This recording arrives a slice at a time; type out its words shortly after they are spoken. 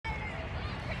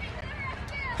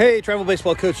Hey, travel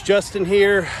baseball coach Justin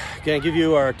here. Gonna give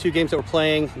you our two games that we're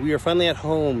playing. We are finally at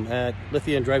home at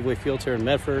Lithia and Driveway Fields here in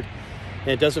Medford. And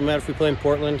it doesn't matter if we play in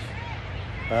Portland,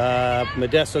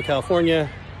 Modesto, California,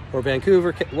 or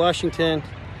Vancouver, Washington,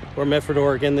 or Medford,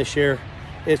 Oregon this year.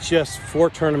 It's just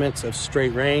 4 tournaments of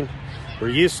straight rain. We're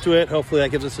used to it. Hopefully that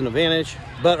gives us an advantage.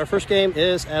 But our first game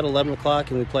is at 11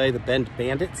 o'clock and we play the Bend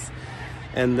Bandits.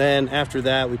 And then after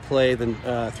that, we play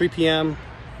the 3 p.m.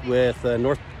 with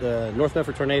North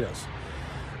Medford Tornadoes.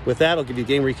 With that, I'll give you a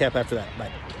game recap after that.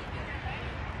 Bye.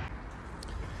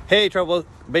 Hey, travel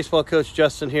baseball coach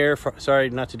Justin here. Sorry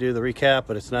not to do the recap,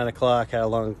 but it's 9 o'clock. Had a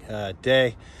long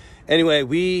day. Anyway,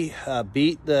 we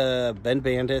beat the Bend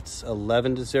Bandits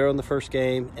 11-0 in the first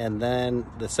game, and then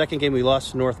the second game we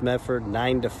lost to North Medford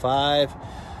 9-5.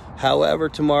 However,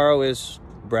 tomorrow is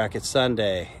Bracket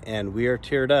Sunday, and we are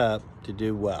teared up to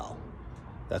do well.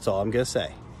 That's all I'm gonna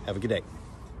say. Have a good day.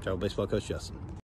 Travel baseball coach Justin.